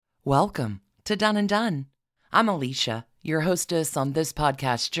Welcome to Done and Done. I'm Alicia, your hostess on this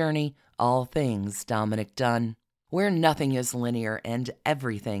podcast journey, All Things Dominic Dunn, where nothing is linear and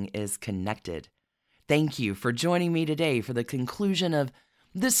everything is connected. Thank you for joining me today for the conclusion of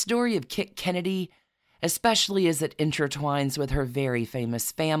the story of Kit Kennedy, especially as it intertwines with her very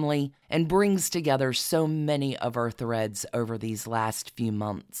famous family and brings together so many of our threads over these last few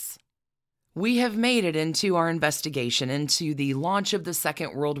months. We have made it into our investigation into the launch of the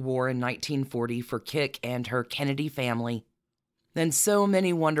Second World War in 1940 for Kit and her Kennedy family. Then so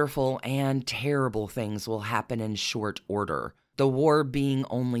many wonderful and terrible things will happen in short order, the war being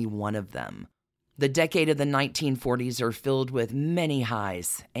only one of them. The decade of the 1940s are filled with many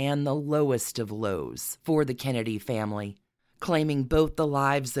highs and the lowest of lows for the Kennedy family, claiming both the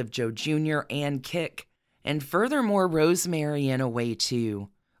lives of Joe Jr. and Kit, and furthermore Rosemary in a way too,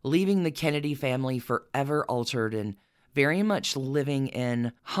 leaving the Kennedy family forever altered and very much living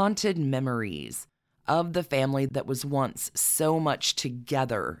in haunted memories of the family that was once so much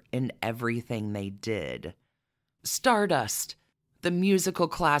together in everything they did. Stardust, the musical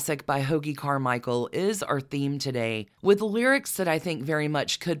classic by Hoagy Carmichael, is our theme today, with lyrics that I think very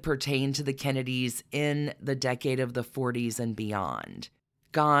much could pertain to the Kennedys in the decade of the 40s and beyond.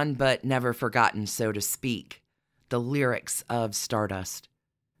 Gone but never forgotten, so to speak. The lyrics of Stardust.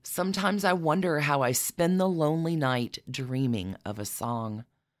 Sometimes I wonder how I spend the lonely night dreaming of a song.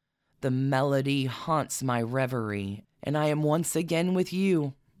 The melody haunts my reverie, and I am once again with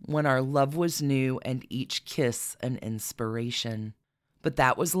you when our love was new and each kiss an inspiration. But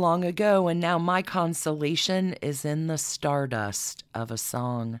that was long ago, and now my consolation is in the stardust of a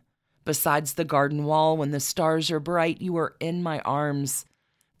song. Besides the garden wall, when the stars are bright, you are in my arms.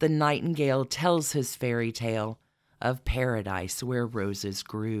 The nightingale tells his fairy tale of paradise where roses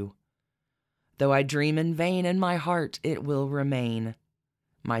grew. Though I dream in vain, in my heart it will remain,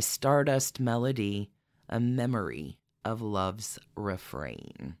 my stardust melody, a memory of love's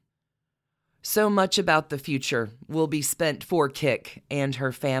refrain. So much about the future will be spent for Kit and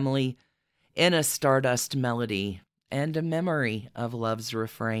her family in a stardust melody and a memory of love's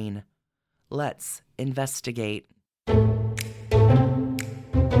refrain. Let's investigate.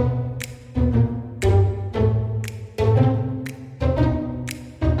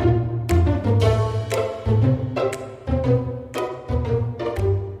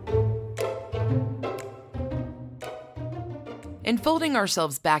 In folding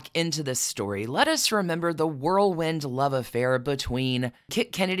ourselves back into this story, let us remember the whirlwind love affair between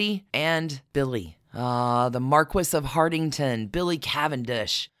Kit Kennedy and Billy. The Marquis of Hartington, Billy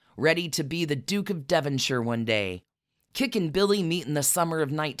Cavendish, ready to be the Duke of Devonshire one day. Kit and Billy meet in the summer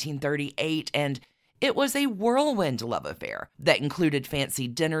of 1938, and it was a whirlwind love affair that included fancy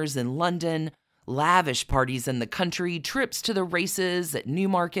dinners in London, lavish parties in the country, trips to the races at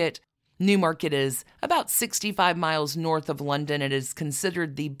Newmarket. Newmarket is about 65 miles north of London. It is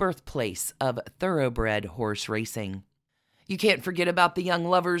considered the birthplace of thoroughbred horse racing. You can't forget about the young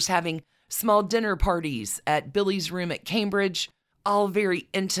lovers having small dinner parties at Billy's room at Cambridge, all very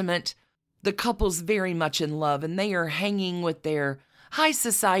intimate. The couple's very much in love, and they are hanging with their high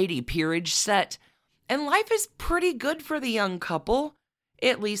society peerage set, and life is pretty good for the young couple,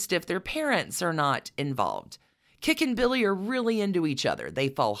 at least if their parents are not involved. Kit and Billy are really into each other. They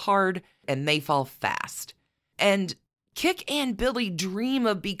fall hard and they fall fast. And Kit and Billy dream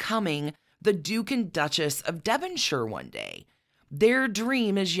of becoming the Duke and Duchess of Devonshire one day. Their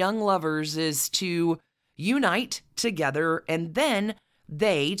dream as young lovers is to unite together, and then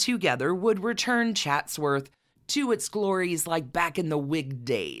they together would return Chatsworth to its glories like back in the Whig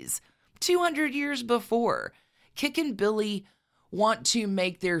days, 200 years before. Kit and Billy want to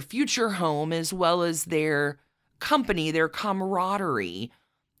make their future home, as well as their company, their camaraderie,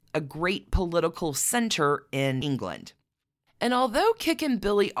 a great political center in England. And although Kit and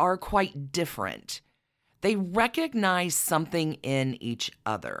Billy are quite different, they recognize something in each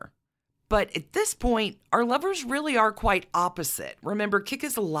other. But at this point, our lovers really are quite opposite. Remember, Kit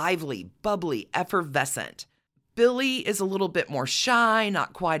is lively, bubbly, effervescent. Billy is a little bit more shy,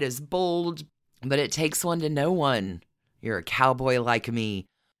 not quite as bold, but it takes one to know one. You're a cowboy like me.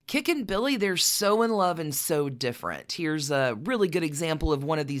 Kit and Billy, they're so in love and so different. Here's a really good example of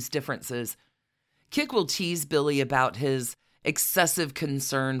one of these differences. Kit will tease Billy about his excessive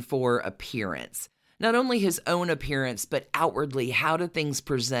concern for appearance. Not only his own appearance, but outwardly, how do things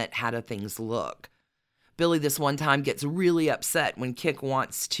present, how do things look? Billy this one time gets really upset when Kit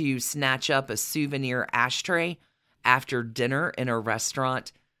wants to snatch up a souvenir ashtray after dinner in a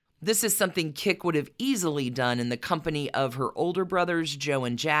restaurant. This is something Kit would have easily done in the company of her older brothers, Joe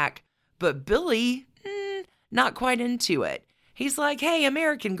and Jack, but Billy, not quite into it. He's like, hey,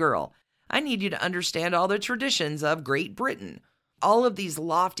 American girl, I need you to understand all the traditions of Great Britain. All of these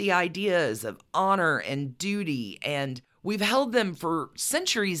lofty ideas of honor and duty, and we've held them for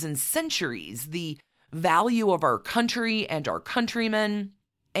centuries and centuries. The value of our country and our countrymen.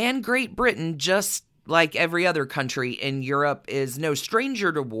 And Great Britain, just like every other country in Europe, is no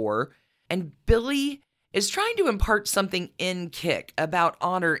stranger to war. And Billy is trying to impart something in Kick about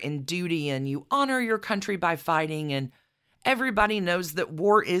honor and duty, and you honor your country by fighting, and everybody knows that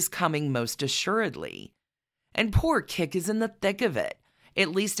war is coming most assuredly. And poor Kick is in the thick of it,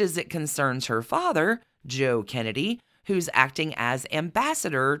 at least as it concerns her father, Joe Kennedy, who's acting as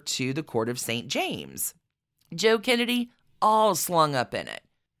ambassador to the court of St. James. Joe Kennedy, all slung up in it.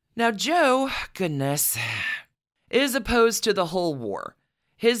 Now, Joe, goodness, is opposed to the whole war.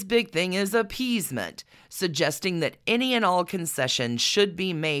 His big thing is appeasement, suggesting that any and all concessions should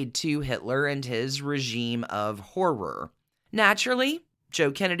be made to Hitler and his regime of horror. Naturally,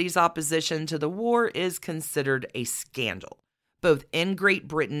 Joe Kennedy's opposition to the war is considered a scandal, both in Great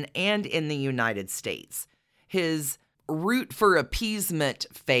Britain and in the United States. His root for appeasement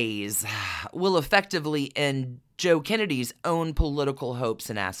phase will effectively end Joe Kennedy's own political hopes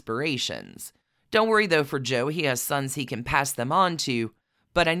and aspirations. Don't worry though for Joe, he has sons he can pass them on to,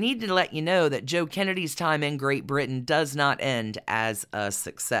 but I need to let you know that Joe Kennedy's time in Great Britain does not end as a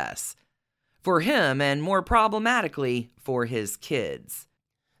success. For him, and more problematically, for his kids.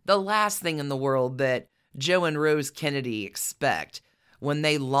 The last thing in the world that Joe and Rose Kennedy expect when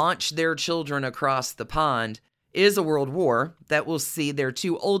they launch their children across the pond is a world war that will see their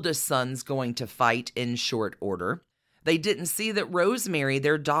two oldest sons going to fight in short order. They didn't see that Rosemary,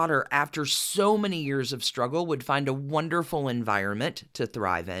 their daughter, after so many years of struggle, would find a wonderful environment to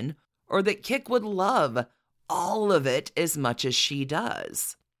thrive in, or that Kick would love all of it as much as she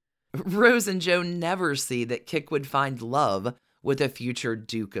does. Rose and Joe never see that Kick would find love with a future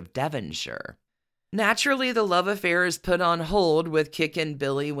Duke of Devonshire. Naturally, the love affair is put on hold with Kick and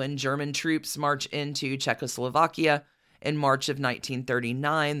Billy when German troops march into Czechoslovakia in March of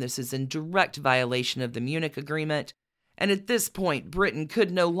 1939. This is in direct violation of the Munich Agreement. And at this point, Britain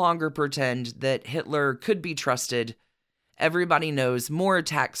could no longer pretend that Hitler could be trusted. Everybody knows more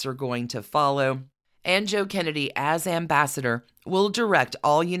attacks are going to follow. And Joe Kennedy, as ambassador, will direct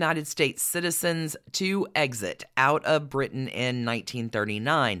all United States citizens to exit out of Britain in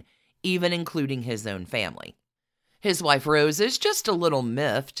 1939, even including his own family. His wife Rose is just a little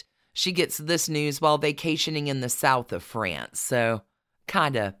miffed. She gets this news while vacationing in the south of France, so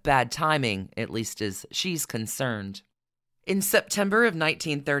kinda bad timing, at least as she's concerned. In September of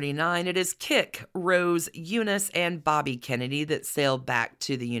 1939, it is Kick, Rose, Eunice, and Bobby Kennedy that sail back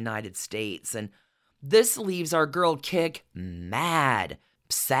to the United States, and this leaves our girl Kick mad,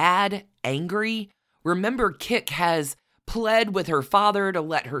 sad, angry. Remember, Kick has pled with her father to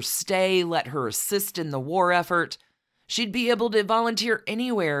let her stay, let her assist in the war effort. She'd be able to volunteer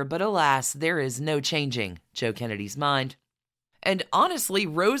anywhere, but alas, there is no changing Joe Kennedy's mind. And honestly,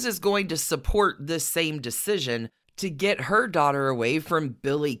 Rose is going to support this same decision to get her daughter away from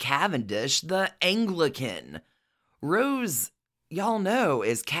Billy Cavendish, the Anglican. Rose, y'all know,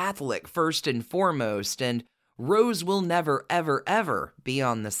 is Catholic first and foremost, and Rose will never, ever, ever be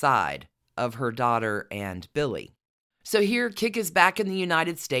on the side of her daughter and Billy. So here, Kick is back in the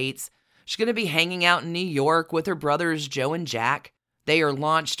United States. She's going to be hanging out in New York with her brothers Joe and Jack. They are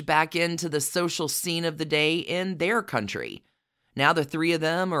launched back into the social scene of the day in their country. Now the three of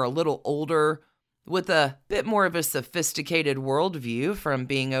them are a little older, with a bit more of a sophisticated worldview from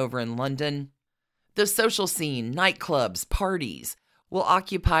being over in London. The social scene, nightclubs, parties, will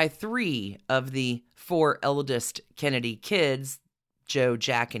occupy 3 of the 4 eldest Kennedy kids, Joe,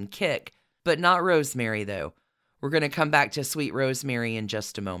 Jack, and Kick, but not Rosemary, though. We're going to come back to sweet Rosemary in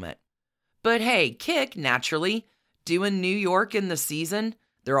just a moment. But hey, Kick, naturally, doing New York in the season.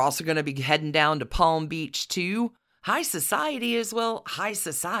 They're also going to be heading down to Palm Beach, too. High society as well, high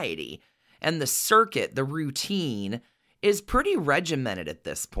society. And the circuit, the routine, is pretty regimented at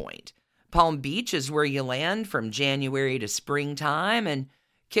this point. Palm Beach is where you land from January to springtime, and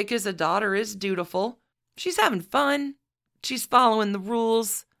Kick as a daughter is dutiful. She's having fun. She's following the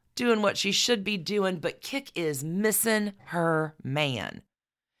rules, doing what she should be doing, but Kick is missing her man.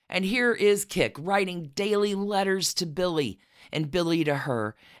 And here is Kick writing daily letters to Billy and Billy to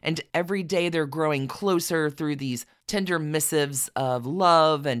her, and every day they're growing closer through these tender missives of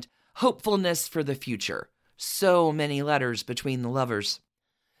love and hopefulness for the future. So many letters between the lovers.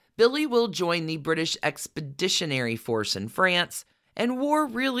 Billy will join the British Expeditionary Force in France, and war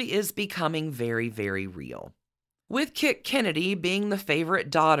really is becoming very, very real. With Kick Kennedy being the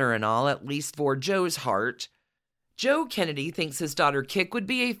favorite daughter and all, at least for Joe's heart, Joe Kennedy thinks his daughter Kik would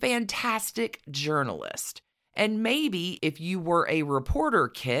be a fantastic journalist. And maybe if you were a reporter,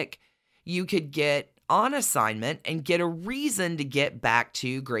 Kik, you could get on assignment and get a reason to get back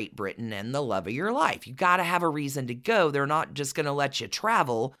to Great Britain and the love of your life. You got to have a reason to go. They're not just going to let you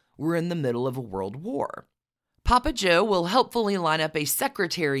travel. We're in the middle of a world war. Papa Joe will helpfully line up a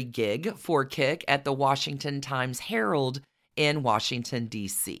secretary gig for Kik at the Washington Times-Herald in Washington,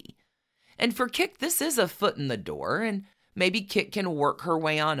 D.C. And for Kik, this is a foot in the door, and maybe Kik can work her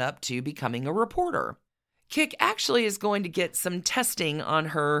way on up to becoming a reporter. Kik actually is going to get some testing on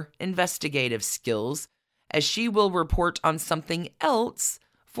her investigative skills, as she will report on something else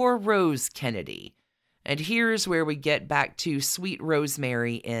for Rose Kennedy. And here's where we get back to Sweet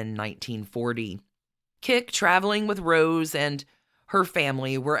Rosemary in 1940. Kik traveling with Rose and her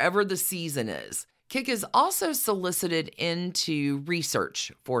family wherever the season is. Kik is also solicited into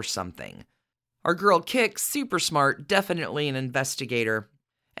research for something. Our girl Kik, super smart, definitely an investigator.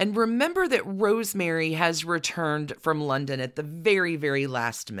 And remember that Rosemary has returned from London at the very, very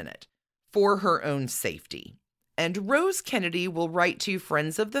last minute for her own safety. And Rose Kennedy will write to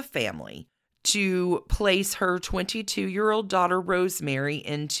friends of the family to place her 22-year-old daughter Rosemary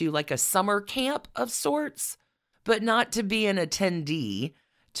into like a summer camp of sorts, but not to be an attendee,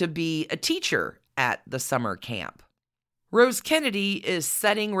 to be a teacher at the summer camp. Rose Kennedy is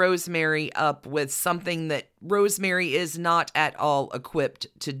setting Rosemary up with something that Rosemary is not at all equipped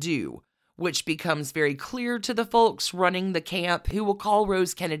to do, which becomes very clear to the folks running the camp, who will call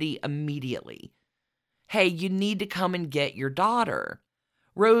Rose Kennedy immediately. Hey, you need to come and get your daughter.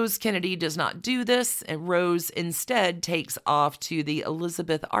 Rose Kennedy does not do this, and Rose instead takes off to the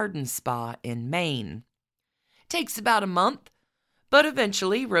Elizabeth Arden Spa in Maine. Takes about a month, but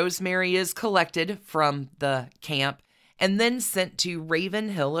eventually Rosemary is collected from the camp and then sent to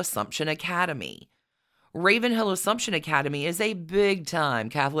Ravenhill Assumption Academy. Ravenhill Assumption Academy is a big-time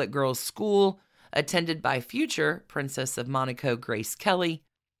Catholic girls' school attended by future Princess of Monaco Grace Kelly.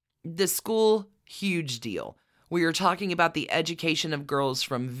 The school, huge deal. We are talking about the education of girls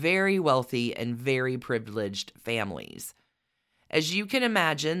from very wealthy and very privileged families. As you can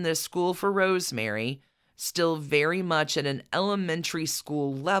imagine, this school for Rosemary, still very much at an elementary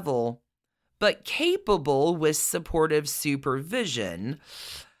school level, but capable with supportive supervision.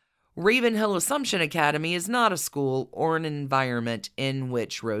 Ravenhill Assumption Academy is not a school or an environment in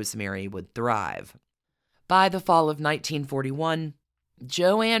which Rosemary would thrive. By the fall of 1941,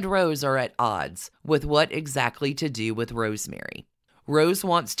 Joe and Rose are at odds with what exactly to do with Rosemary. Rose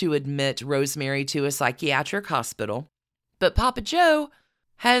wants to admit Rosemary to a psychiatric hospital, but Papa Joe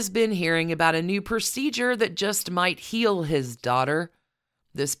has been hearing about a new procedure that just might heal his daughter.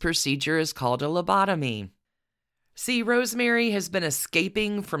 This procedure is called a lobotomy. See, Rosemary has been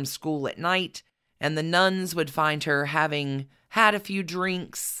escaping from school at night, and the nuns would find her having had a few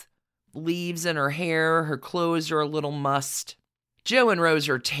drinks, leaves in her hair, her clothes are a little mussed. Joe and Rose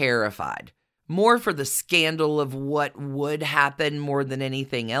are terrified, more for the scandal of what would happen more than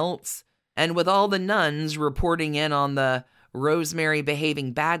anything else. And with all the nuns reporting in on the Rosemary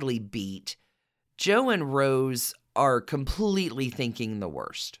behaving badly beat, Joe and Rose are completely thinking the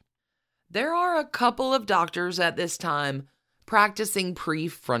worst. There are a couple of doctors at this time practicing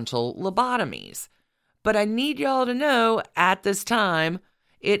prefrontal lobotomies, but I need y'all to know at this time,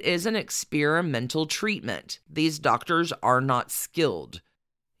 it is an experimental treatment. These doctors are not skilled.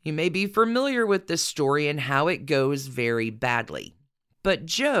 You may be familiar with this story and how it goes very badly. But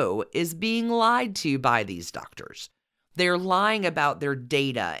Joe is being lied to by these doctors. They're lying about their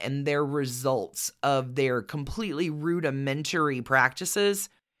data and their results of their completely rudimentary practices.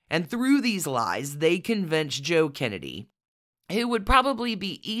 And through these lies, they convince Joe Kennedy, who would probably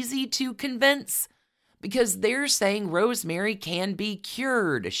be easy to convince because they're saying Rosemary can be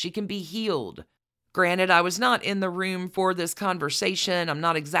cured. She can be healed. Granted, I was not in the room for this conversation. I'm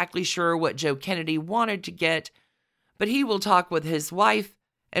not exactly sure what Joe Kennedy wanted to get, but he will talk with his wife,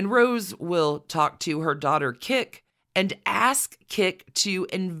 and Rose will talk to her daughter Kik and ask Kik to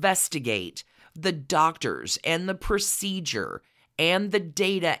investigate the doctors and the procedure and the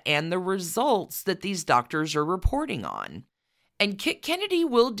data and the results that these doctors are reporting on. And Kik Kennedy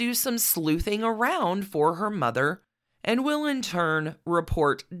will do some sleuthing around for her mother and will in turn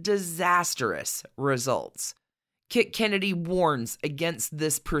report disastrous results. Kik Kennedy warns against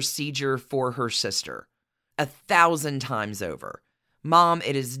this procedure for her sister 1,000 times over. Mom,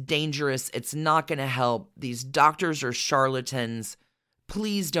 it is dangerous. It's not going to help. These doctors are charlatans.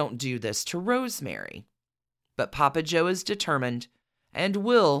 Please don't do this to Rosemary. But Papa Joe is determined and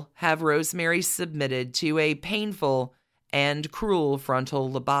will have Rosemary submitted to a painful and cruel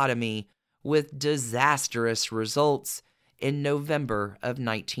frontal lobotomy with disastrous results in November of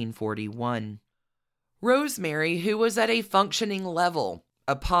 1941. Rosemary, who was at a functioning level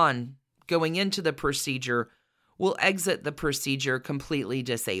upon going into the procedure, will exit the procedure completely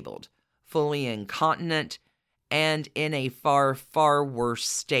disabled, fully incontinent, and in a far, far worse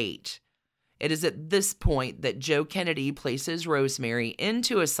state. It is at this point that Joe Kennedy places Rosemary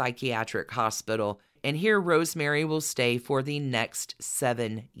into a psychiatric hospital, and here Rosemary will stay for the next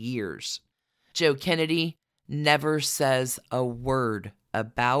 7 years. Joe Kennedy never says a word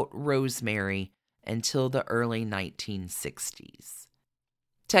about Rosemary until the early 1960s.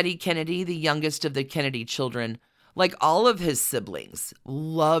 Teddy Kennedy, the youngest of the Kennedy children, like all of his siblings,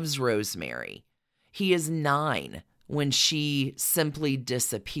 loves Rosemary. He is 9 when she simply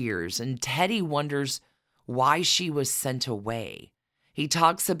disappears, and Teddy wonders why she was sent away. He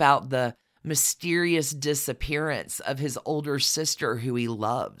talks about the mysterious disappearance of his older sister who he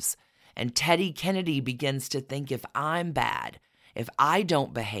loves, and Teddy Kennedy begins to think, if I'm bad, if I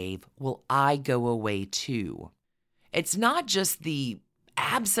don't behave, will I go away too? It's not just the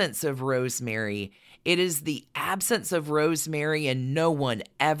absence of Rosemary, it is the absence of Rosemary and no one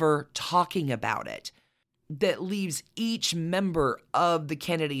ever talking about it that leaves each member of the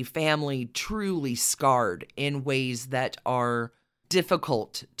Kennedy family truly scarred in ways that are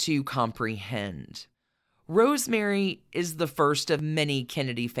difficult to comprehend. Rosemary is the first of many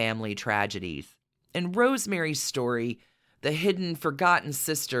Kennedy family tragedies. And Rosemary's story, the hidden, forgotten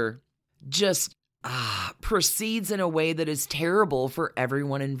sister, just proceeds in a way that is terrible for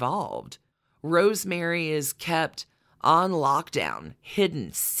everyone involved. Rosemary is kept on lockdown,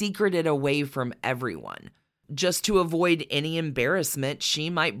 hidden, secreted away from everyone, just to avoid any embarrassment she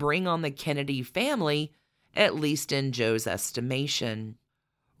might bring on the Kennedy family, at least in Joe's estimation.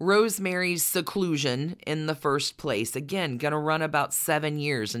 Rosemary's seclusion in the first place, again, going to run about 7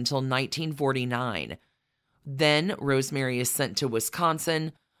 years until 1949. Then Rosemary is sent to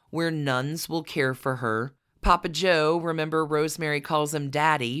Wisconsin, where nuns will care for her. Papa Joe, remember Rosemary calls him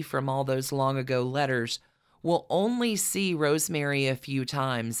Daddy from all those long ago letters, will only see Rosemary a few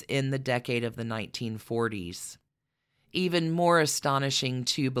times in the decade of the 1940s. Even more astonishing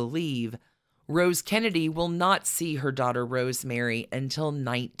to believe, Rose Kennedy will not see her daughter Rosemary until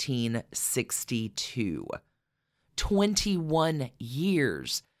 1962. 21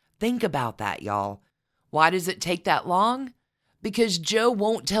 years. Think about that, y'all. Why does it take that long? Because Joe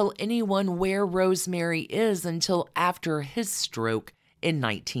won't tell anyone where Rosemary is until after his stroke in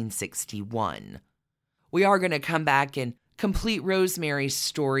 1961. We are going to come back and complete Rosemary's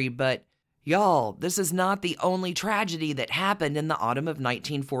story, but y'all, this is not the only tragedy that happened in the autumn of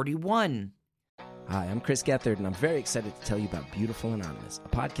 1941. Hi, I'm Chris Gethard, and I'm very excited to tell you about Beautiful Anonymous, a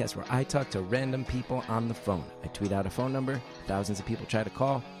podcast where I talk to random people on the phone. I tweet out a phone number, thousands of people try to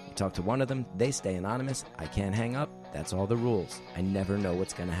call. I talk to one of them, they stay anonymous, I can't hang up, that's all the rules. I never know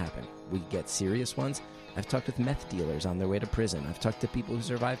what's going to happen. We get serious ones. I've talked with meth dealers on their way to prison. I've talked to people who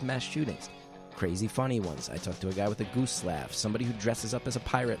survived mass shootings. Crazy funny ones. I talked to a guy with a goose laugh, somebody who dresses up as a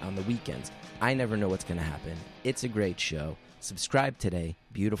pirate on the weekends. I never know what's going to happen. It's a great show. Subscribe today,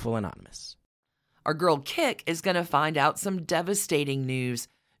 Beautiful Anonymous. Our girl Kik is going to find out some devastating news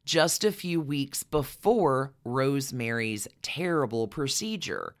just a few weeks before Rosemary's terrible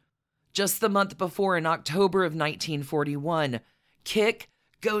procedure. Just the month before, in October of 1941, Kik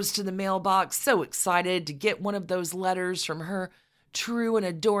goes to the mailbox so excited to get one of those letters from her true and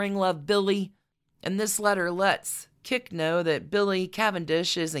adoring love, Billy. And this letter lets Kik know that Billy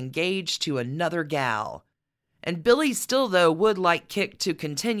Cavendish is engaged to another gal. And Billy still, though, would like Kik to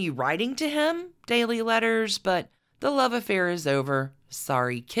continue writing to him daily letters, but the love affair is over.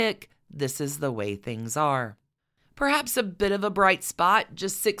 Sorry, Kik, this is the way things are. Perhaps a bit of a bright spot,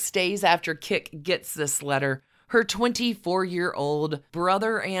 just 6 days after Kik gets this letter, her 24-year-old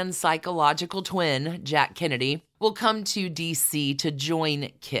brother and psychological twin, Jack Kennedy, will come to D.C. to join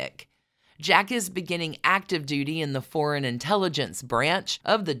Kik. Jack is beginning active duty in the Foreign Intelligence Branch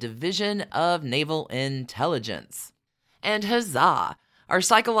of the Division of Naval Intelligence. And huzzah! Our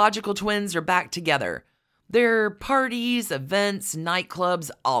psychological twins are back together. There are parties, events,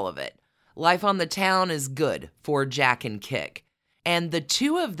 nightclubs, all of it. Life on the town is good for Jack and Kik. And the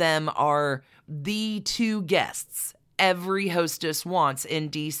two of them are the two guests every hostess wants in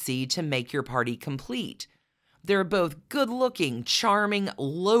D.C. to make your party complete. They're both good-looking, charming,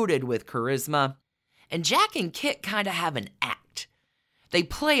 loaded with charisma. And Jack and Kik kind of have an act. They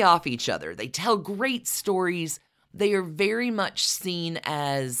play off each other. They tell great stories. They are very much seen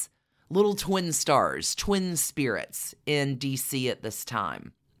as little twin stars, twin spirits in D.C. at this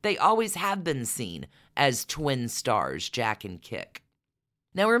time. They always have been seen as twin stars, Jack and Kik.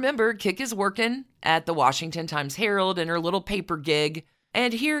 Now remember, Kik is working at the Washington Times-Herald in her little paper gig,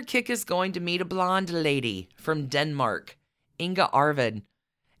 and here Kik is going to meet a blonde lady from Denmark, Inga Arvid.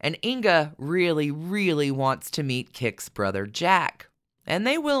 And Inga really, really wants to meet Kik's brother Jack. And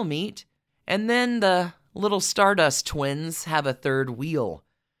they will meet. And then the little Stardust twins have a third wheel.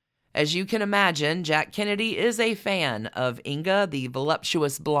 As you can imagine, Jack Kennedy is a fan of Inga, the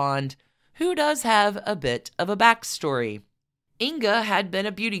voluptuous blonde, who does have a bit of a backstory. Inga had been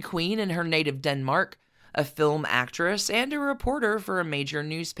a beauty queen in her native Denmark, a film actress, and a reporter for a major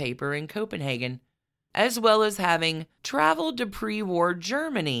newspaper in Copenhagen, as well as having traveled to pre-war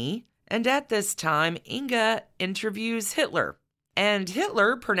Germany. And at this time, Inga interviews Hitler. And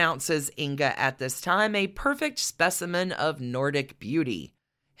Hitler pronounces Inga at this time a perfect specimen of Nordic beauty.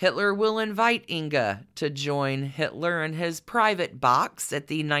 Hitler will invite Inga to join Hitler in his private box at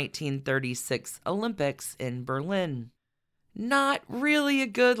the 1936 Olympics in Berlin. Not really a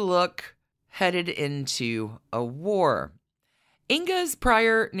good look headed into a war. Inga's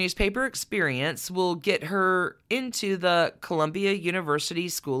prior newspaper experience will get her into the Columbia University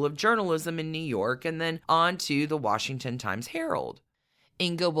School of Journalism in New York and then on to the Washington Times-Herald.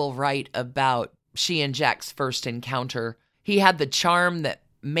 Inga will write about she and Jack's first encounter. He had the charm that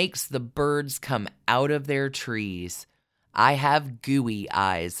makes the birds come out of their trees. I have gooey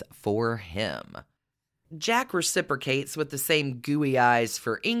eyes for him. Jack reciprocates with the same gooey eyes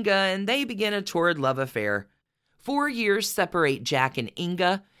for Inga, and they begin a torrid love affair. 4 years separate Jack and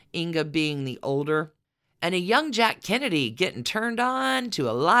Inga being the older, and a young Jack Kennedy getting turned on to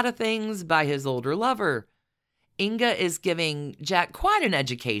a lot of things by his older lover. Inga is giving Jack quite an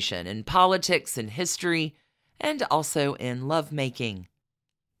education in politics and history, and also in lovemaking.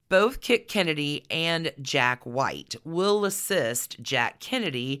 Both Kik Kennedy and Jack White will assist Jack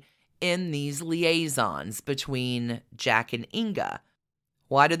Kennedy in these liaisons between Jack and Inga.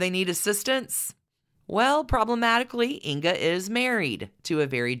 Why do they need assistance? Well, problematically, Inga is married to a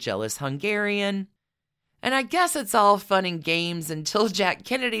very jealous Hungarian. And I guess it's all fun and games until Jack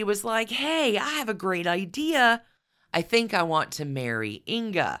Kennedy was like, hey, I have a great idea. I think I want to marry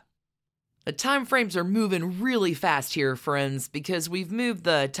Inga. The time frames are moving really fast here, friends, because we've moved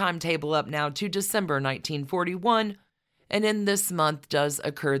the timetable up now to December 1941, and in this month does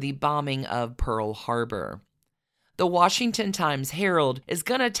occur the bombing of Pearl Harbor. The Washington Times-Herald is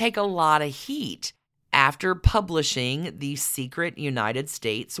going to take a lot of heat after publishing the secret United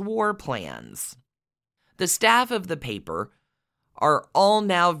States war plans. The staff of the paper are all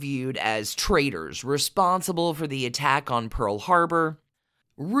now viewed as traitors responsible for the attack on Pearl Harbor.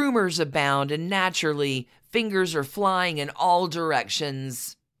 Rumors abound, and naturally, fingers are flying in all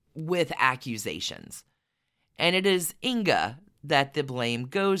directions with accusations. And it is Inga that the blame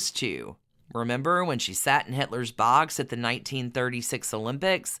goes to. Remember when she sat in Hitler's box at the 1936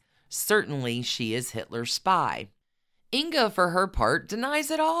 Olympics? Certainly she is Hitler's spy. Inga, for her part,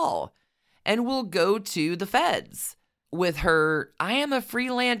 denies it all and will go to the feds with her I am a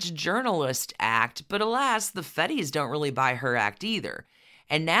freelance journalist act, but alas, the feds don't really buy her act either.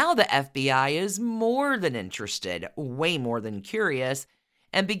 And now the FBI is more than interested, way more than curious,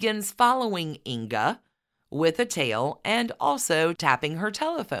 and begins following Inga with a tail and also tapping her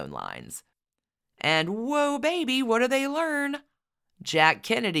telephone lines. And whoa, baby, what do they learn? Jack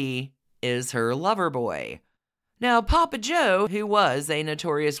Kennedy is her lover boy. Now, Papa Joe, who was a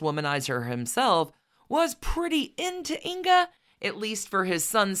notorious womanizer himself, was pretty into Inga, at least for his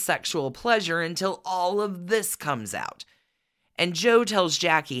son's sexual pleasure, until all of this comes out. And Joe tells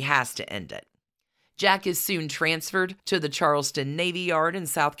Jack he has to end it. Jack is soon transferred to the Charleston Navy Yard in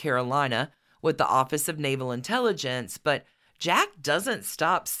South Carolina with the Office of Naval Intelligence, but Jack doesn't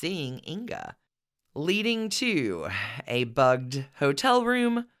stop seeing Inga, leading to a bugged hotel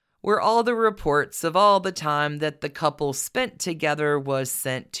room where all the reports of all the time that the couple spent together was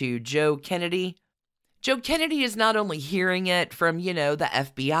sent to Joe Kennedy. Joe Kennedy is not only hearing it from, the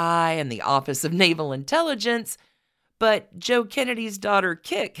FBI and the Office of Naval Intelligence, but Joe Kennedy's daughter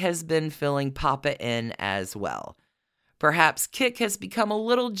Kik has been filling Papa in as well. Perhaps Kik has become a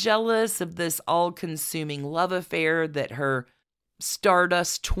little jealous of this all-consuming love affair that her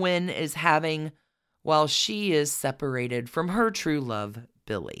Stardust twin is having while she is separated from her true love,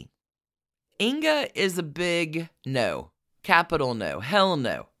 Billy. Inga is a big no, capital no, hell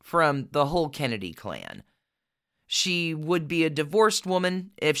no, from the whole Kennedy clan. She would be a divorced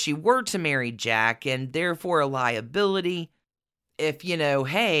woman if she were to marry Jack, and therefore a liability if,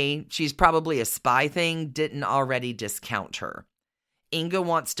 hey, she's probably a spy thing, didn't already discount her. Inga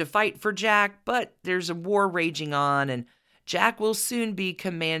wants to fight for Jack, but there's a war raging on, and Jack will soon be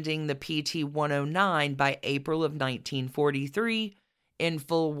commanding the PT-109 by April of 1943 in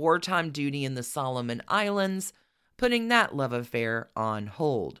full wartime duty in the Solomon Islands, putting that love affair on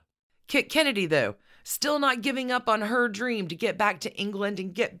hold. Kit Kennedy, though, still not giving up on her dream to get back to England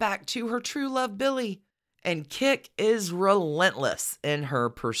and get back to her true love, Billy. And Kit is relentless in her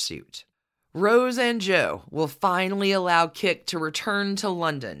pursuit. Rose and Joe will finally allow Kit to return to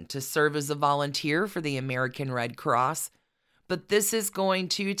London to serve as a volunteer for the American Red Cross, but this is going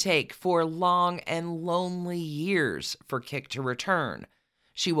to take 4 long and lonely years for Kit to return.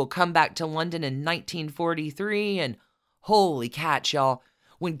 She will come back to London in 1943, and holy cats, y'all,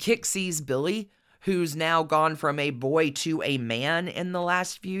 when Kit sees Billy, who's now gone from a boy to a man in the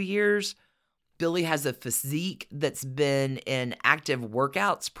last few years, Billy has a physique that's been in active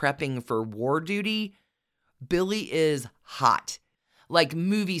workouts prepping for war duty. Billy is hot, like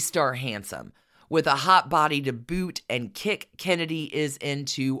movie star handsome, with a hot body to boot, and Kit Kennedy is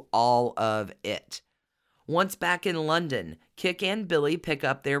into all of it. Once back in London, Kit and Billy pick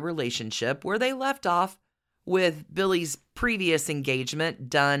up their relationship where they left off, with Billy's previous engagement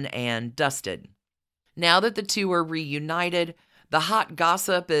done and dusted. Now that the two are reunited, the hot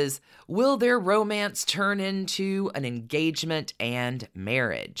gossip is, will their romance turn into an engagement and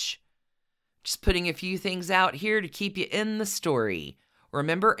marriage? Just putting a few things out here to keep you in the story.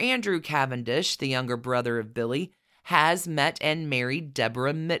 Remember, Andrew Cavendish, the younger brother of Billy, has met and married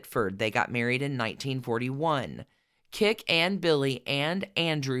Deborah Mitford. They got married in 1941. Kit and Billy and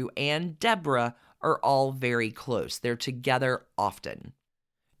Andrew and Deborah are all very close. They're together often.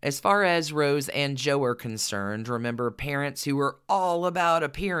 As far as Rose and Joe are concerned, remember, parents who are all about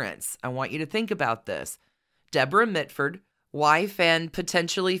appearance. I want you to think about this. Deborah Mitford, wife and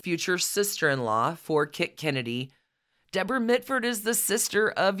potentially future sister-in-law for Kit Kennedy. Deborah Mitford is the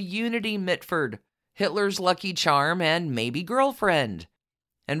sister of Unity Mitford, Hitler's lucky charm and maybe girlfriend.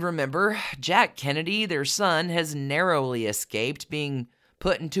 And remember, Jack Kennedy, their son, has narrowly escaped being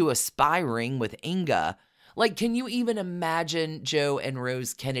put into a spy ring with Inga. Like, can you even imagine Joe and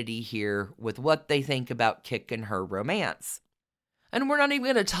Rose Kennedy here with what they think about Kit and her romance? And we're not even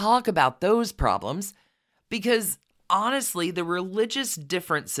going to talk about those problems because, honestly, the religious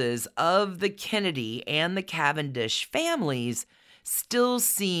differences of the Kennedy and the Cavendish families still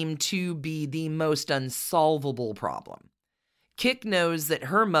seem to be the most unsolvable problem. Kit knows that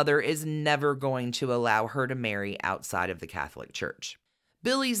her mother is never going to allow her to marry outside of the Catholic Church.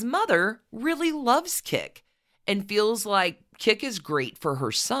 Billy's mother really loves Kit and feels like Kit is great for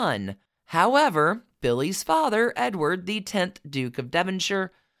her son. However, Billy's father, Edward, the 10th Duke of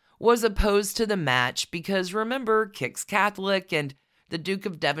Devonshire, was opposed to the match because, remember, Kit's Catholic and the Duke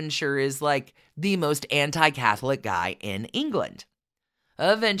of Devonshire is like the most anti-Catholic guy in England.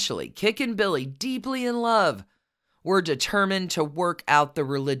 Eventually, Kit and Billy, deeply in love, were determined to work out the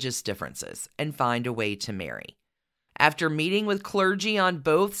religious differences and find a way to marry. After meeting with clergy on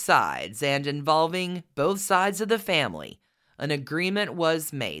both sides and involving both sides of the family, an agreement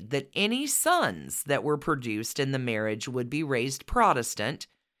was made that any sons that were produced in the marriage would be raised Protestant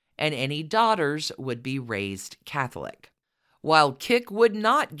and any daughters would be raised Catholic. While Kit would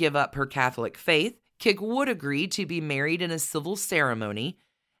not give up her Catholic faith, Kit would agree to be married in a civil ceremony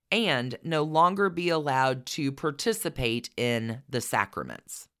and no longer be allowed to participate in the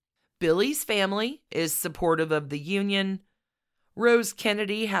sacraments. Billy's family is supportive of the union. Rose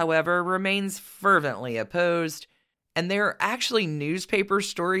Kennedy, however, remains fervently opposed, and there are actually newspaper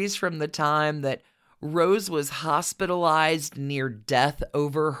stories from the time that Rose was hospitalized near death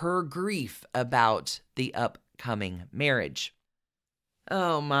over her grief about the upcoming marriage.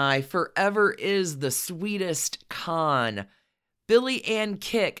 Oh my, forever is the sweetest con. Billy and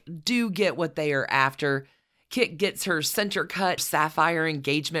Kit do get what they are after. Kit gets her center-cut sapphire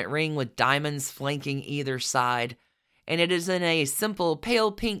engagement ring with diamonds flanking either side, and it is in a simple pale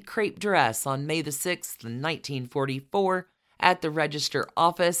pink crepe dress on May the 6th, 1944, at the Register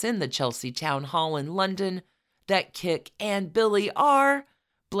office in the Chelsea Town Hall in London, that Kit and Billy are,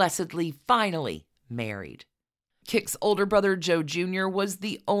 blessedly, finally married. Kit's older brother, Joe Jr., was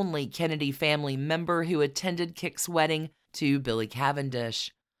the only Kennedy family member who attended Kit's wedding to Billy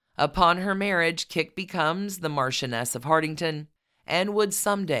Cavendish. Upon her marriage, Kit becomes the Marchioness of Hartington and would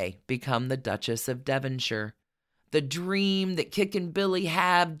someday become the Duchess of Devonshire. The dream that Kit and Billy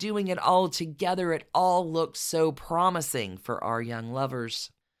have, doing it all together, it all looks so promising for our young lovers.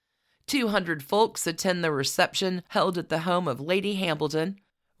 200 folks attend the reception held at the home of Lady Hambleton.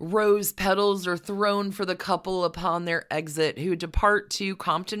 Rose petals are thrown for the couple upon their exit, who depart to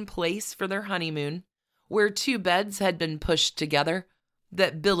Compton Place for their honeymoon, where 2 beds had been pushed together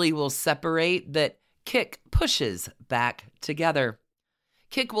that Billy will separate, that Kit pushes back together.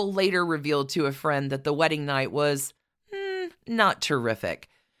 Kit will later reveal to a friend that the wedding night was not terrific.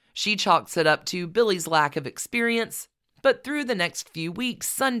 She chalks it up to Billy's lack of experience, but through the next few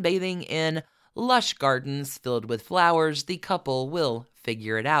weeks sunbathing in lush gardens filled with flowers, the couple will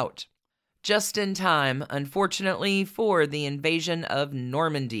figure it out. Just in time, unfortunately, for the invasion of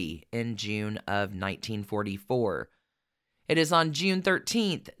Normandy in June of 1944. It is on June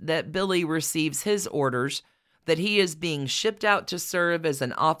 13th that Billy receives his orders that he is being shipped out to serve as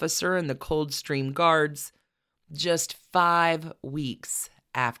an officer in the Coldstream Guards just 5 weeks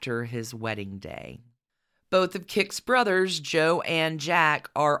after his wedding day. Both of Kic's brothers, Joe and Jack,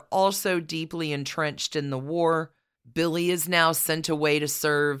 are also deeply entrenched in the war. Billy is now sent away to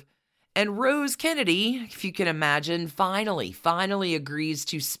serve, and Rose Kennedy, if you can imagine, finally agrees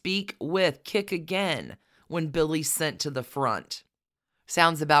to speak with Kick again when Billy's sent to the front.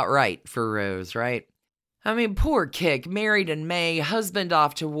 Sounds about right for Rose, right? I mean, poor Kick, married in May, husband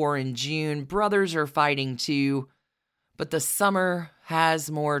off to war in June, brothers are fighting too. But the summer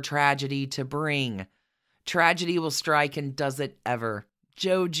has more tragedy to bring. Tragedy will strike, and does it ever.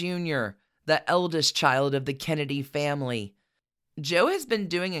 Joe Jr., the eldest child of the Kennedy family. Joe has been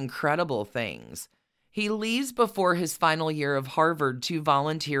doing incredible things. He leaves before his final year of Harvard to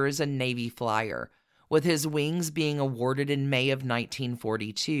volunteer as a Navy flyer, with his wings being awarded in May of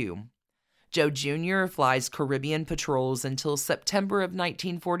 1942. Joe Jr. flies Caribbean patrols until September of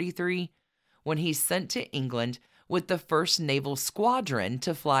 1943, when he's sent to England with the 1st Naval Squadron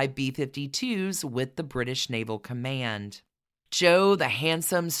to fly B-52s with the British Naval Command. Joe, the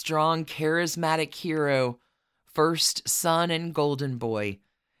handsome, strong, charismatic hero, first son and golden boy,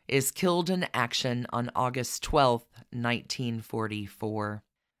 is killed in action on August 12, 1944.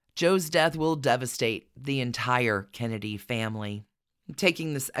 Joe's death will devastate the entire Kennedy family. I'm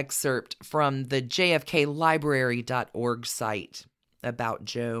taking this excerpt from the jfklibrary.org site about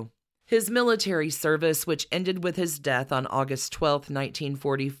Joe. His military service, which ended with his death on August 12,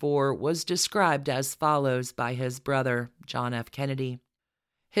 1944, was described as follows by his brother, John F. Kennedy.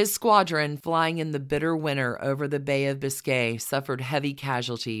 His squadron, flying in the bitter winter over the Bay of Biscay, suffered heavy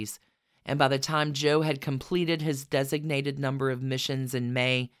casualties, and by the time Joe had completed his designated number of missions in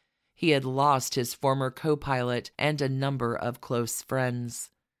May, he had lost his former co-pilot and a number of close friends.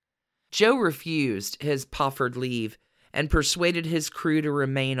 Joe refused his proffered leave and persuaded his crew to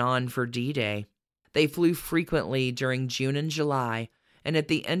remain on for D-Day. They flew frequently during June and July, and at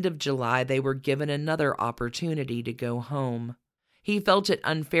the end of July they were given another opportunity to go home. He felt it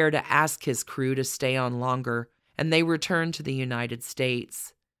unfair to ask his crew to stay on longer, and they returned to the United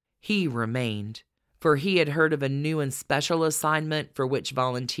States. He remained, for he had heard of a new and special assignment for which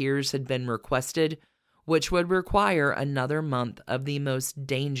volunteers had been requested, which would require another month of the most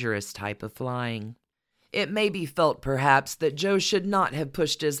dangerous type of flying. It may be felt, perhaps, that Joe should not have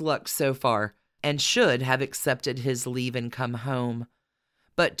pushed his luck so far, and should have accepted his leave and come home.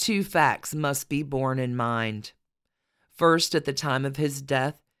 But 2 facts must be borne in mind. First, at the time of his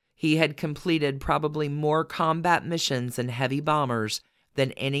death, he had completed probably more combat missions and heavy bombers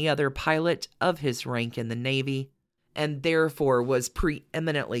than any other pilot of his rank in the Navy, and therefore was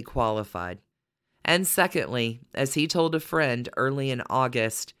preeminently qualified. And secondly, as he told a friend early in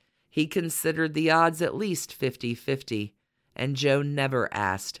August, he considered the odds at least 50-50, and Joe never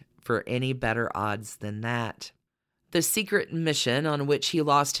asked for any better odds than that. The secret mission on which he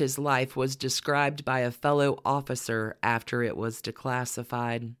lost his life was described by a fellow officer after it was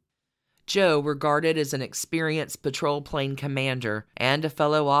declassified. Joe, regarded as an experienced patrol plane commander and a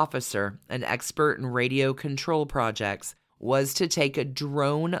fellow officer, an expert in radio control projects, was to take a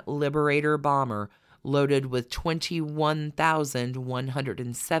drone Liberator bomber loaded with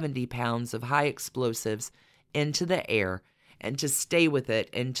 21,170 pounds of high explosives into the air and to stay with it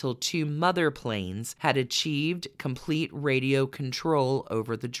until 2 mother planes had achieved complete radio control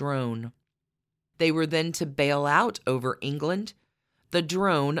over the drone. They were then to bail out over England. The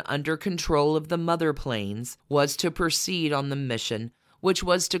drone, under control of the mother planes, was to proceed on the mission, which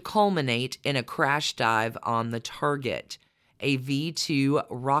was to culminate in a crash dive on the target, a V-2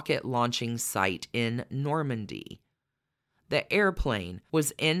 rocket launching site in Normandy. The airplane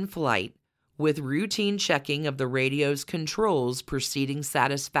was in flight, with routine checking of the radio's controls proceeding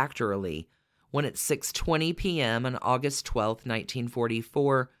satisfactorily, when at 6:20 p.m. on August 12,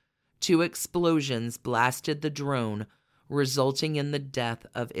 1944, 2 explosions blasted the drone, resulting in the death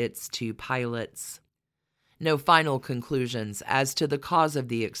of its 2 pilots. No final conclusions as to the cause of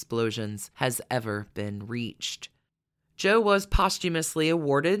the explosions has ever been reached. Joe was posthumously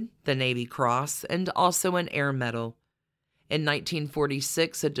awarded the Navy Cross and also an Air Medal. In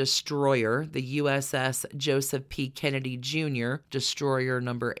 1946, a destroyer, the USS Joseph P. Kennedy Jr., destroyer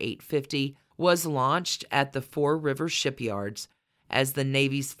number 850, was launched at the Four River shipyards as the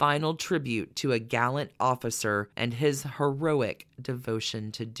Navy's final tribute to a gallant officer and his heroic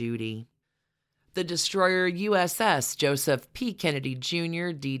devotion to duty. The destroyer USS Joseph P. Kennedy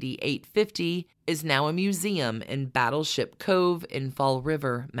Jr. DD-850 is now a museum in Battleship Cove in Fall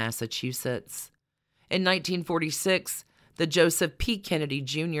River, Massachusetts. In 1946, the Joseph P. Kennedy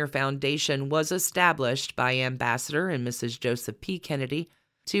Jr. Foundation was established by Ambassador and Mrs. Joseph P. Kennedy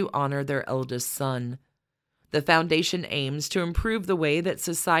to honor their eldest son. The foundation aims to improve the way that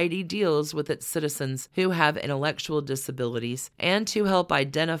society deals with its citizens who have intellectual disabilities and to help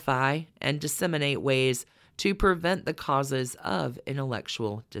identify and disseminate ways to prevent the causes of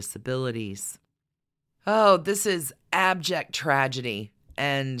intellectual disabilities. Oh, this is abject tragedy,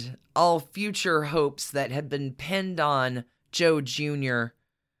 and all future hopes that had been pinned on Joe Jr.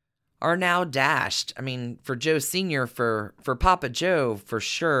 are now dashed. I mean, for Joe Sr., for Papa Joe, for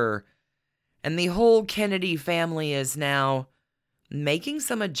sure. And the whole Kennedy family is now making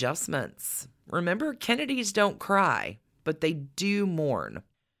some adjustments. Remember, Kennedys don't cry, but they do mourn.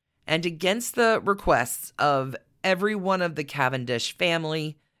 And against the requests of every one of the Cavendish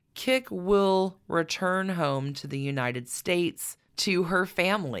family, Kik will return home to the United States to her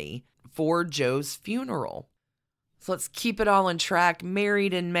family for Joe's funeral. So let's keep it all on track.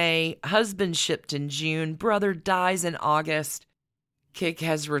 Married in May, husband shipped in June, brother dies in August. Kik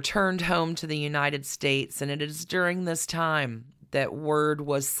has returned home to the United States, and it is during this time that word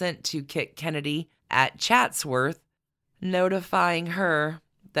was sent to Kik Kennedy at Chatsworth, notifying her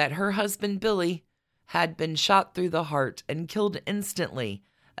that her husband Billy had been shot through the heart and killed instantly,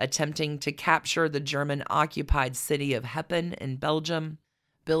 attempting to capture the German-occupied city of Heppen in Belgium.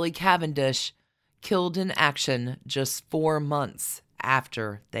 Billy Cavendish killed in action just 4 months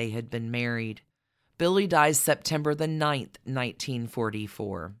after they had been married. Billy dies September the 9th,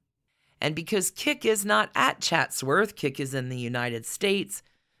 1944. And because Kik is not at Chatsworth, Kik is in the United States,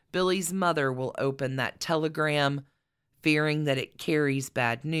 Billy's mother will open that telegram, fearing that it carries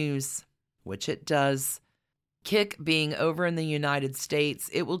bad news, which it does. Kik being over in the United States,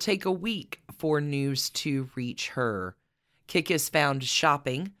 it will take a week for news to reach her. Kik is found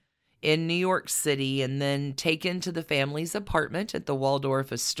shopping in New York City and then taken to the family's apartment at the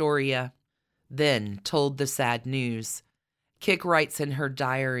Waldorf Astoria. Then told the sad news. Kik writes in her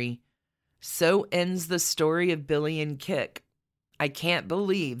diary, "So ends the story of Billy and Kik. I can't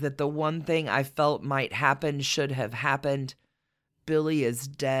believe that the one thing I felt might happen should have happened. Billy is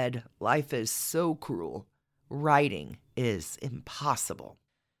dead. Life is so cruel. Writing is impossible."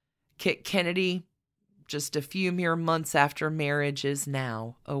 Kik Kennedy, just a few mere months after marriage, is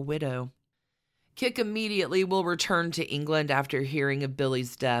now a widow. Kik immediately will return to England after hearing of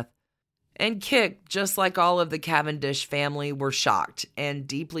Billy's death. And Kik, just like all of the Cavendish family, were shocked and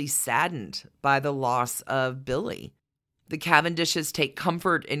deeply saddened by the loss of Billy. The Cavendishes take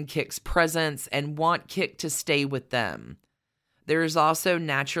comfort in Kik's presence and want Kik to stay with them. There is also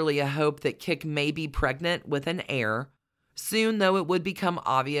naturally a hope that Kik may be pregnant with an heir. Soon, though, it would become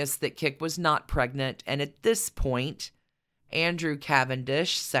obvious that Kik was not pregnant, and at this point, Andrew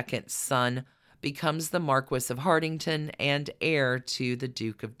Cavendish, second son, becomes the Marquis of Hartington and heir to the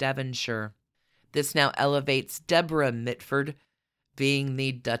Duke of Devonshire. This now elevates Deborah Mitford, being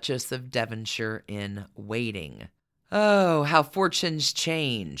the Duchess of Devonshire in waiting. Oh, how fortunes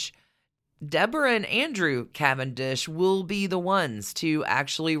change. Deborah and Andrew Cavendish will be the ones to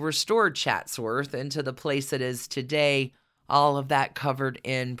actually restore Chatsworth into the place it is today. All of that covered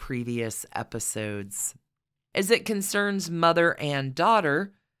in previous episodes. As it concerns mother and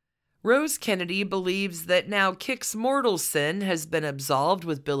daughter, Rose Kennedy believes that now Kik's mortal sin has been absolved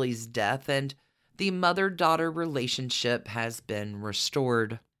with Billy's death and the mother-daughter relationship has been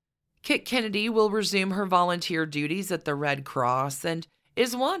restored. Kik Kennedy will resume her volunteer duties at the Red Cross and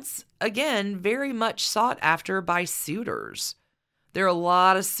is once again very much sought after by suitors. There are a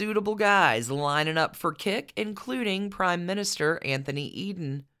lot of suitable guys lining up for Kik, including Prime Minister Anthony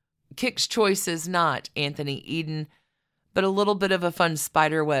Eden. Kik's choice is not Anthony Eden, but a little bit of a fun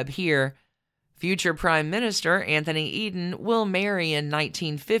spiderweb here. Future Prime Minister Anthony Eden will marry in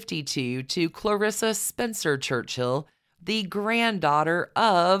 1952 to Clarissa Spencer Churchill, the granddaughter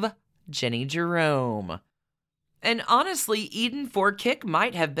of Jenny Jerome. And honestly, Eden for Kik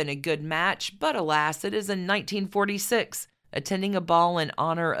might have been a good match, but alas, it is in 1946, attending a ball in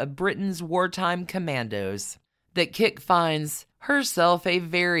honor of Britain's wartime commandos, that Kik finds herself a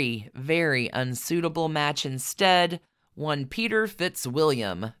very, very unsuitable match instead, one Peter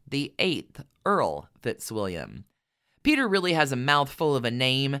Fitzwilliam, the 8th Earl Fitzwilliam. Peter really has a mouthful of a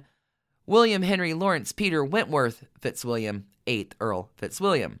name. William Henry Lawrence Peter Wentworth Fitzwilliam, 8th Earl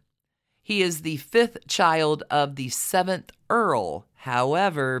Fitzwilliam. He is the 5th child of the 7th Earl.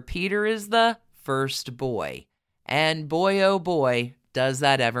 However, Peter is the first boy. And boy, oh boy, does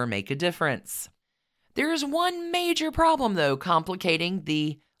that ever make a difference. There is one major problem, though, complicating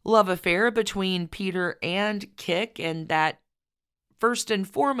the love affair between Peter and Kik, and that first and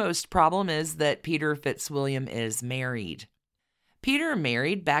foremost problem is that Peter Fitzwilliam is married. Peter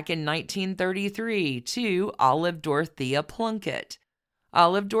married back in 1933 to Olive Dorothea Plunkett.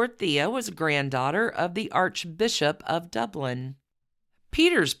 Olive Dorothea was granddaughter of the Archbishop of Dublin.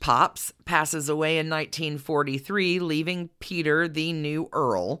 Peter's pops passes away in 1943, leaving Peter the new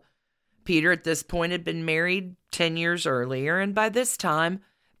Earl. Peter at this point had been married 10 years earlier, and by this time,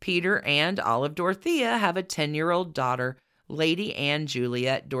 Peter and Olive Dorothea have a 10-year-old daughter, Lady Anne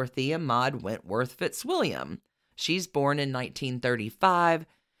Juliet Dorothea Maud Wentworth Fitzwilliam. She's born in 1935.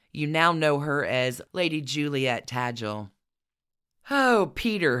 You now know her as Lady Juliet Tagel. Oh,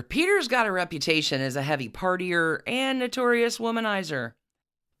 Peter. Peter's got a reputation as a heavy partier and notorious womanizer.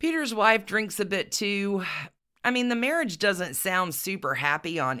 Peter's wife drinks a bit too. The marriage doesn't sound super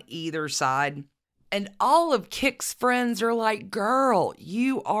happy on either side. And all of Kik's friends are like, girl,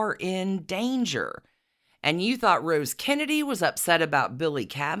 you are in danger. And you thought Rose Kennedy was upset about Billy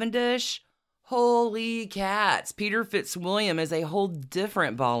Cavendish? Holy cats, Peter Fitzwilliam is a whole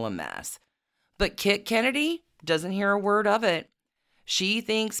different ball of mess. But Kik Kennedy doesn't hear a word of it. She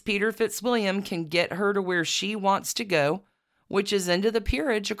thinks Peter Fitzwilliam can get her to where she wants to go, which is into the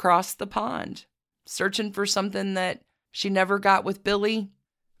peerage across the pond. Searching for something that she never got with Billy.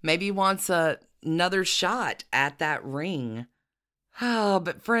 Maybe wants another shot at that ring. Oh,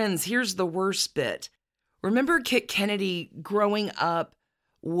 but friends, here's the worst bit. Remember Kik Kennedy growing up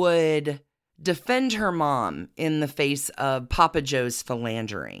would defend her mom in the face of Papa Joe's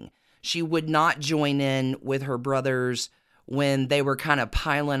philandering. She would not join in with her brothers when they were kind of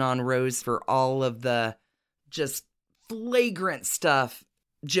piling on Rose for all of the just flagrant stuff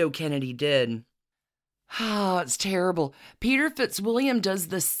Joe Kennedy did. Oh, it's terrible. Peter Fitzwilliam does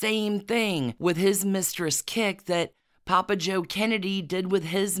the same thing with his mistress Kik that Papa Joe Kennedy did with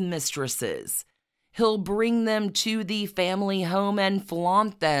his mistresses. He'll bring them to the family home and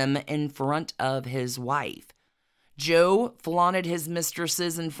flaunt them in front of his wife. Joe flaunted his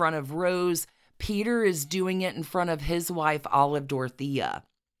mistresses in front of Rose. Peter is doing it in front of his wife, Olive Dorothea.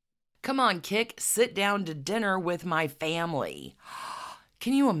 Come on, Kik, sit down to dinner with my family.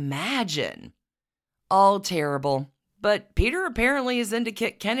 Can you imagine? All terrible. But Peter apparently is into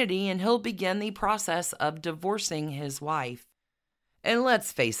Kik Kennedy, and he'll begin the process of divorcing his wife. And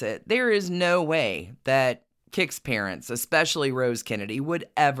let's face it, there is no way that Kik's parents, especially Rose Kennedy, would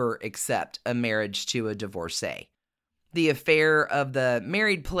ever accept a marriage to a divorcee. The affair of the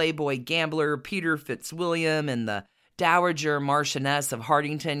married playboy gambler Peter Fitzwilliam and the Dowager Marchioness of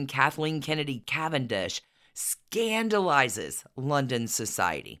Hartington, Kathleen Kennedy Cavendish, scandalizes London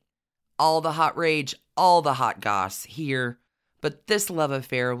society. All the hot rage, all the hot goss here, but this love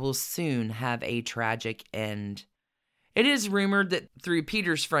affair will soon have a tragic end. It is rumored that through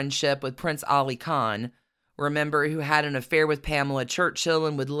Peter's friendship with Prince Ali Khan, remember, who had an affair with Pamela Churchill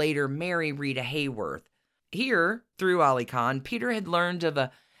and would later marry Rita Hayworth. Here, through Ali Khan, Peter had learned of an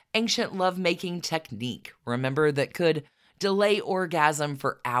ancient lovemaking technique, remember, that could delay orgasm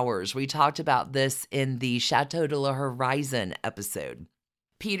for hours. We talked about this in the Chateau de la Horizon episode.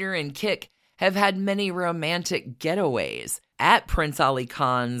 Peter and Kik have had many romantic getaways at Prince Ali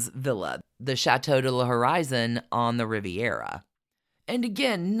Khan's villa, the Chateau de la Horizon on the Riviera. And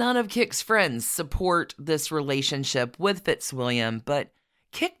again, none of Kik's friends support this relationship with Fitzwilliam, but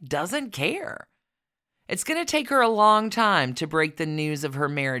Kik doesn't care. It's going to take her a long time to break the news of her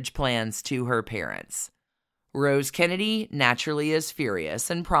marriage plans to her parents. Rose Kennedy naturally is furious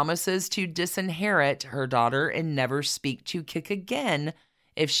and promises to disinherit her daughter and never speak to Kik again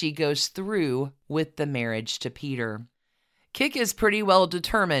if she goes through with the marriage to Peter. Kik is pretty well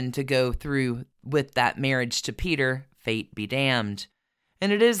determined to go through with that marriage to Peter, fate be damned.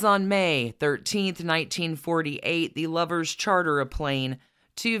 And it is on May 13th, 1948, the lovers charter a plane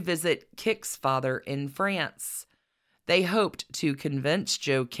to visit Kik's father in France. They hoped to convince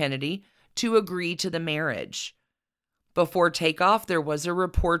Joe Kennedy to agree to the marriage. Before takeoff, there was a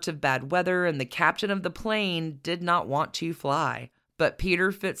report of bad weather, and the captain of the plane did not want to fly. But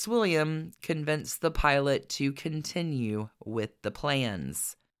Peter Fitzwilliam convinced the pilot to continue with the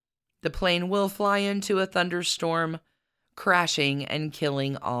plans. The plane will fly into a thunderstorm, crashing and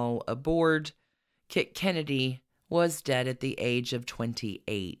killing all aboard. Kik Kennedy was dead at the age of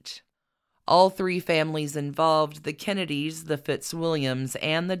 28. All three families involved, the Kennedys, the Fitzwilliams,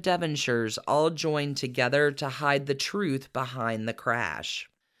 and the Devonshires, all joined together to hide the truth behind the crash.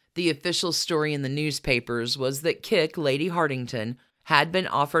 The official story in the newspapers was that Kik, Lady Hartington, had been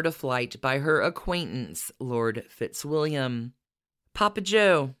offered a flight by her acquaintance, Lord Fitzwilliam. Papa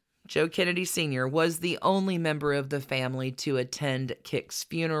Joe Kennedy Sr., was the only member of the family to attend Kik's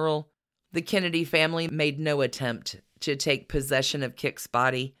funeral. The Kennedy family made no attempt to take possession of Kik's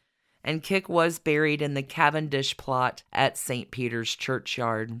body, and Kik was buried in the Cavendish plot at St. Peter's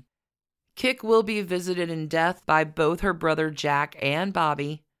Churchyard. Kik will be visited in death by both her brother Jack and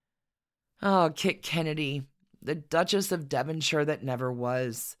Bobby. Oh, Kik Kennedy, the Duchess of Devonshire that never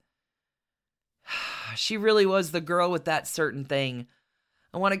was. She really was the girl with that certain thing.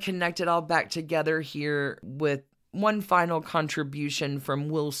 I want to connect it all back together here with one final contribution from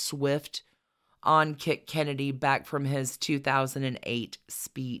Will Swift on Kik Kennedy back from his 2008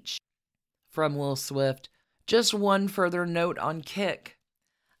 speech. From Will Swift, just one further note on Kik.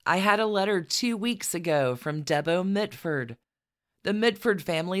 I had a letter 2 weeks ago from Debo Mitford. The Mitford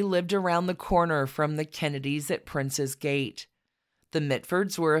family lived around the corner from the Kennedys at Prince's Gate. The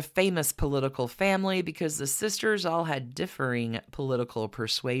Mitfords were a famous political family because the sisters all had differing political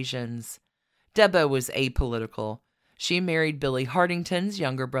persuasions. Debo was apolitical. She married Billy Hartington's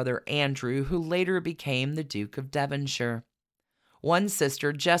younger brother Andrew, who later became the Duke of Devonshire. One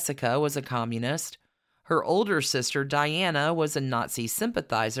sister, Jessica, was a communist. Her older sister, Diana, was a Nazi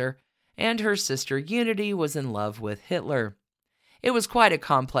sympathizer, and her sister, Unity, was in love with Hitler. It was quite a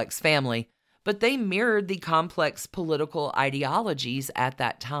complex family, but they mirrored the complex political ideologies at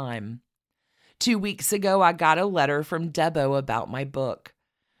that time. 2 weeks ago, I got a letter from Debo about my book.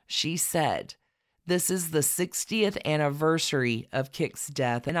 She said, "This is the 60th anniversary of Kik's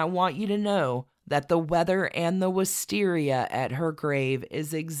death, and I want you to know that the weather and the wisteria at her grave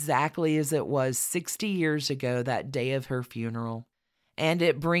is exactly as it was 60 years ago that day of her funeral. And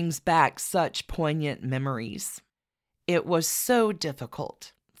it brings back such poignant memories. It was so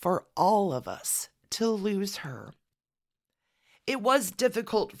difficult for all of us to lose her. It was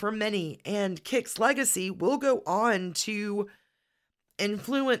difficult for many, and Kik's legacy will go on to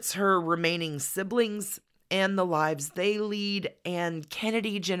influence her remaining siblings and the lives they lead and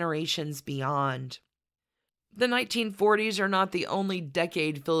Kennedy generations beyond. The 1940s are not the only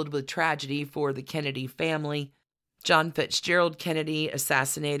decade filled with tragedy for the Kennedy family. John Fitzgerald Kennedy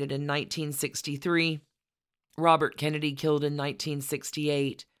assassinated in 1963. Robert Kennedy killed in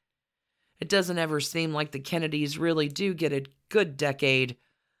 1968. It doesn't ever seem like the Kennedys really do get a good decade.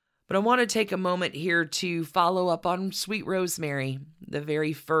 But I want to take a moment here to follow up on Sweet Rosemary, the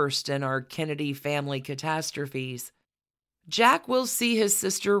very first in our Kennedy family catastrophes. Jack will see his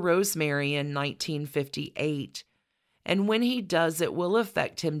sister Rosemary in 1958, and when he does, it will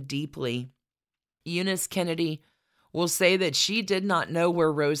affect him deeply. Eunice Kennedy will say that she did not know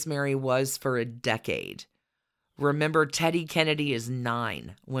where Rosemary was for a decade. Remember, Teddy Kennedy is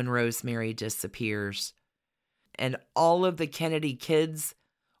 9 when Rosemary disappears. And all of the Kennedy kids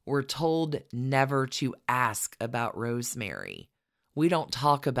were told never to ask about Rosemary. We don't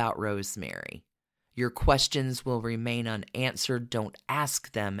talk about Rosemary. Your questions will remain unanswered. Don't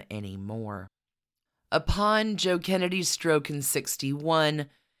ask them anymore. Upon Joe Kennedy's stroke in 1961,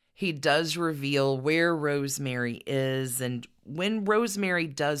 he does reveal where Rosemary is, and when Rosemary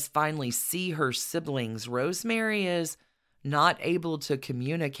does finally see her siblings, Rosemary is not able to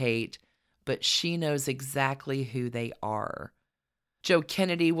communicate, but she knows exactly who they are. Joe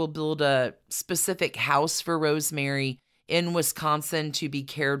Kennedy will build a specific house for Rosemary in Wisconsin to be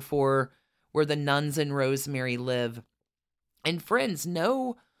cared for, where the nuns in Rosemary live. And friends,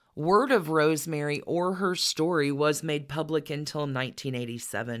 no word of Rosemary or her story was made public until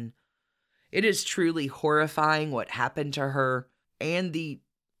 1987. It is truly horrifying what happened to her and the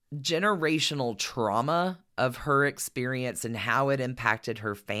generational trauma of her experience and how it impacted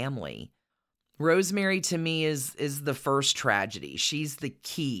her family. Rosemary, to me, is the first tragedy. She's the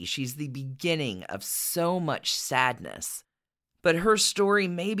key. She's the beginning of so much sadness. But her story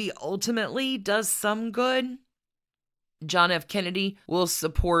maybe ultimately does some good. John F. Kennedy will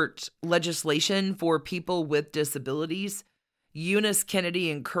support legislation for people with disabilities. Eunice Kennedy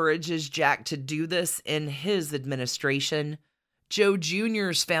encourages Jack to do this in his administration. Joe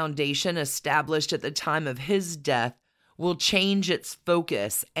Jr.'s foundation, established at the time of his death, will change its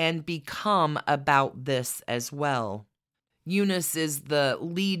focus and become about this as well. Eunice is the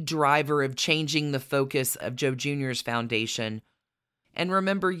lead driver of changing the focus of Joe Jr.'s foundation. And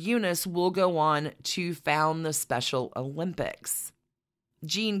remember, Eunice will go on to found the Special Olympics.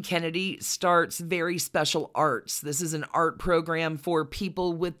 Gene Kennedy starts Very Special Arts. This is an art program for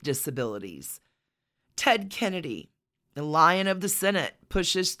people with disabilities. Ted Kennedy, the Lion of the Senate,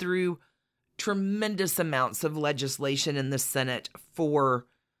 pushes through tremendous amounts of legislation in the Senate for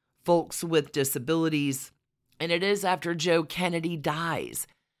folks with disabilities. And it is after Joe Kennedy dies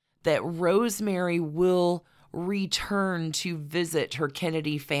that Rosemary will return to visit her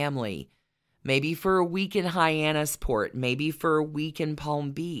Kennedy family, maybe for a week in Hyannisport, maybe for a week in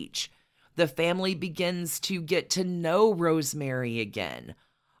Palm Beach. The family begins to get to know Rosemary again.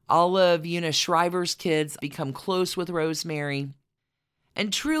 All of Eunice Shriver's kids become close with Rosemary.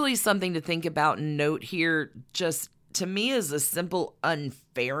 And truly something to think about and note here, just to me, is the simple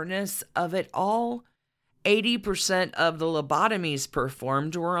unfairness of it all. 80% of the lobotomies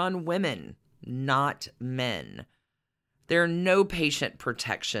performed were on women, not men. There are no patient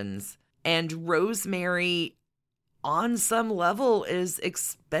protections, and Rosemary, on some level, is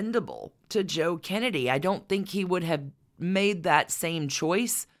expendable to Joe Kennedy. I don't think he would have made that same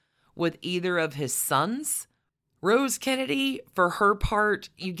choice with either of his sons. Rose Kennedy, for her part,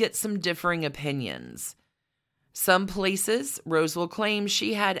 you get some differing opinions. Some places, Rose will claim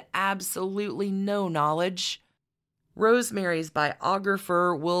she had absolutely no knowledge. Rosemary's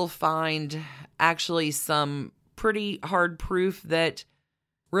biographer will find actually some pretty hard proof that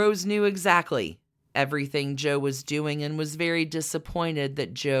Rose knew exactly everything Joe was doing and was very disappointed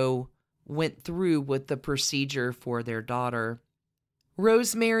that Joe went through with the procedure for their daughter.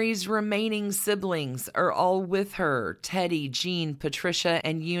 Rosemary's remaining siblings are all with her, Teddy, Jean, Patricia,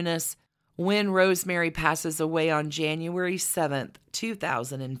 and Eunice, when Rosemary passes away on January 7th,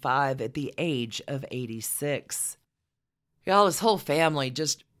 2005 at the age of 86. Y'all, his whole family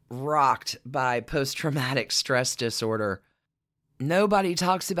just rocked by post-traumatic stress disorder. Nobody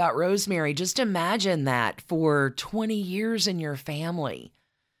talks about Rosemary. Just imagine that for 20 years in your family.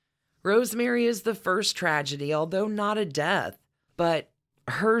 Rosemary is the first tragedy, although not a death, but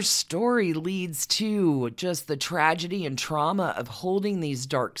her story leads to just the tragedy and trauma of holding these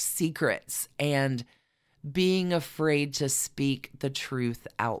dark secrets and being afraid to speak the truth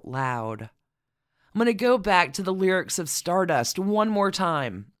out loud. I'm going to go back to the lyrics of Stardust one more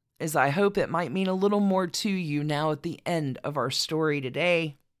time, as I hope it might mean a little more to you now at the end of our story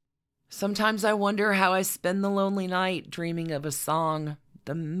today. Sometimes I wonder how I spend the lonely night dreaming of a song.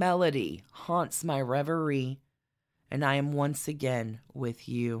 The melody haunts my reverie, and I am once again with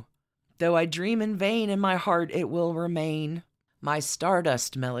you. Though I dream in vain, in my heart it will remain, my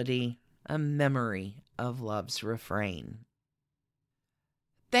Stardust melody, a memory of love's refrain.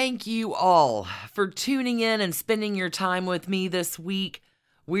 Thank you all for tuning in and spending your time with me this week.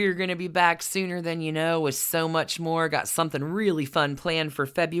 We're going to be back sooner than you know with so much more. Got something really fun planned for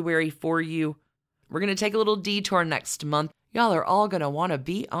February for you. We're going to take a little detour next month. Y'all are all going to want to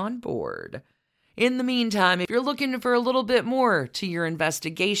be on board. In the meantime, if you're looking for a little bit more to your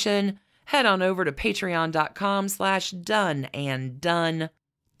investigation, head on over to patreon.com/doneanddone.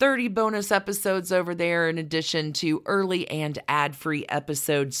 30 bonus episodes over there in addition to early and ad-free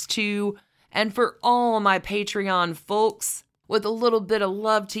episodes too. And for all my Patreon folks, with a little bit of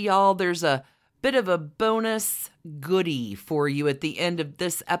love to y'all, there's a bit of a bonus goodie for you at the end of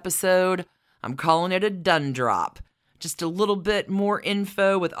this episode. I'm calling it a Done Drop. Just a little bit more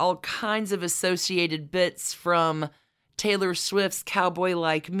info with all kinds of associated bits from Taylor Swift's Cowboy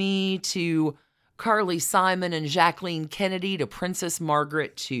Like Me to Carly Simon and Jacqueline Kennedy to Princess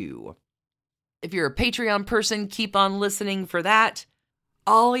Margaret too. If you're a Patreon person, keep on listening for that.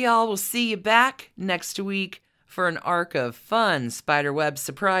 All y'all will see you back next week for an arc of fun spiderweb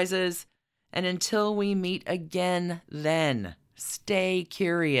surprises. And until we meet again then, stay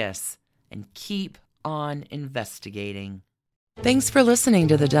curious and keep on investigating. Thanks for listening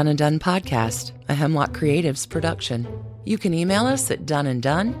to the Done and Done podcast, a Hemlock Creatives production. You can email us at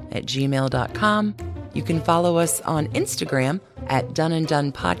doneanddone@gmail.com. You can follow us on Instagram at Done and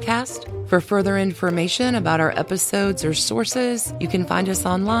Done Podcast. For further information about our episodes or sources, you can find us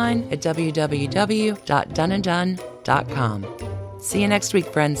online at www.doneanddone.com. See you next week,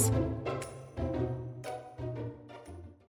 friends.